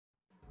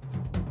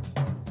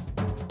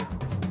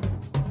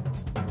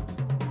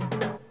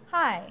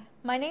Hi,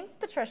 my name's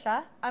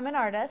Patricia. I'm an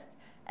artist,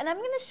 and I'm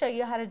going to show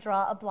you how to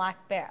draw a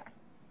black bear.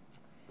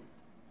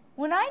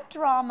 When I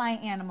draw my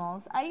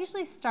animals, I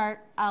usually start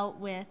out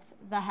with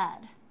the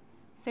head.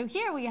 So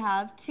here we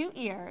have two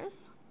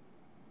ears,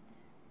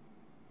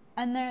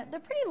 and they're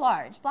pretty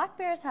large. Black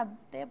bears have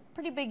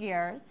pretty big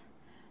ears.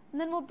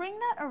 And then we'll bring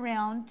that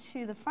around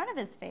to the front of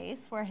his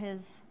face where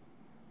his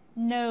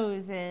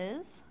nose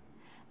is.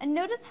 And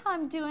notice how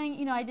I'm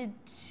doing, I did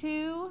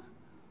two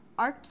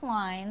arced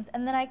lines,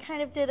 and then I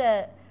kind of did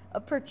a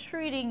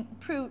protruding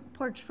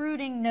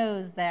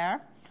nose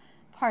there,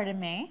 pardon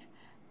me.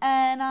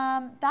 And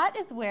that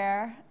is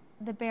where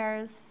the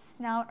bear's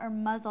snout or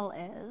muzzle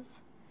is.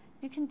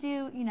 You can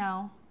do,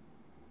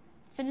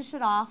 finish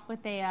it off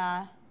with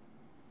a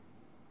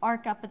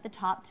arc up at the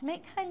top to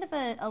make kind of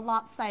a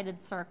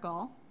lopsided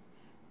circle.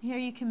 Here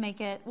you can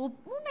make it, we'll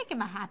make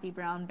him a happy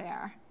brown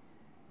bear.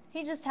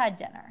 He just had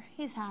dinner.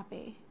 He's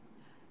happy.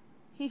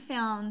 He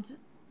found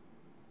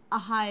a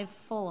hive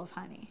full of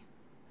honey.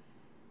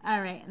 All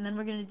right, and then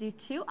we're going to do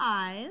two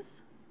eyes.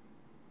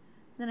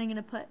 Then I'm going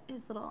to put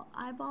his little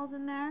eyeballs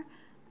in there.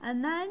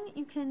 And then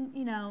you can,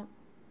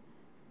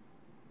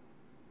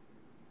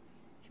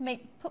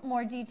 put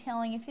more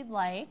detailing if you'd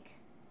like.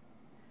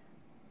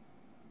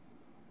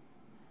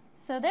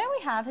 So there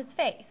we have his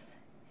face.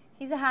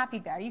 He's a happy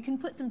bear. You can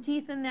put some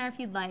teeth in there if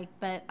you'd like,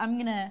 but I'm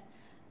gonna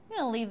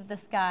leave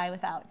this guy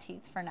without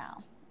teeth for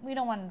now. We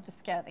don't want him to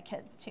scare the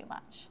kids too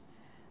much.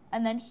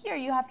 And then here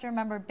you have to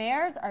remember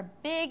bears are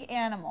big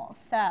animals.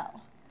 So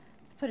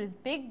let's put his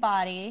big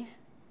body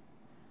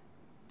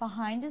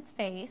behind his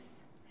face.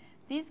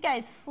 These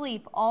guys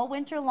sleep all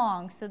winter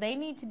long, so they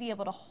need to be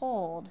able to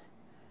hold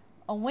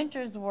a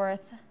winter's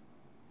worth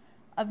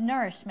of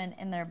nourishment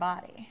in their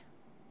body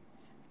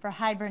for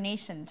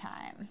hibernation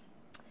time.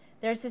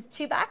 There's his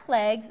two back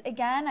legs.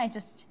 Again, I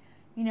just,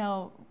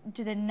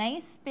 did a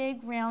nice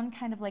big round,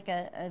 kind of like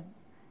an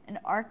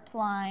arced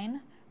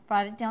line,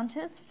 brought it down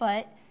to his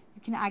foot.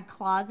 You can add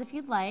claws if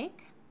you'd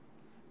like.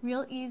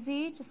 Real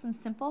easy, just some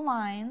simple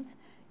lines.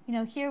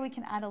 Here we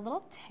can add a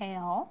little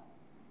tail.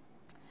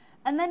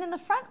 And then in the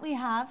front we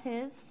have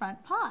his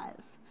front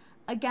paws.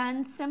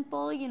 Again,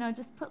 simple,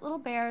 just put little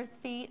bear's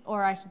feet,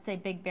 or I should say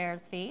big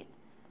bear's feet.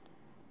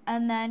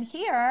 And then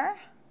here,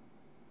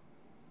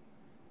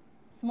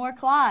 some more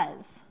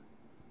claws.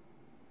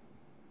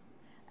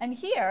 And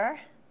here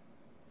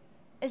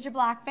is your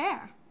black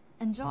bear.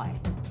 Enjoy.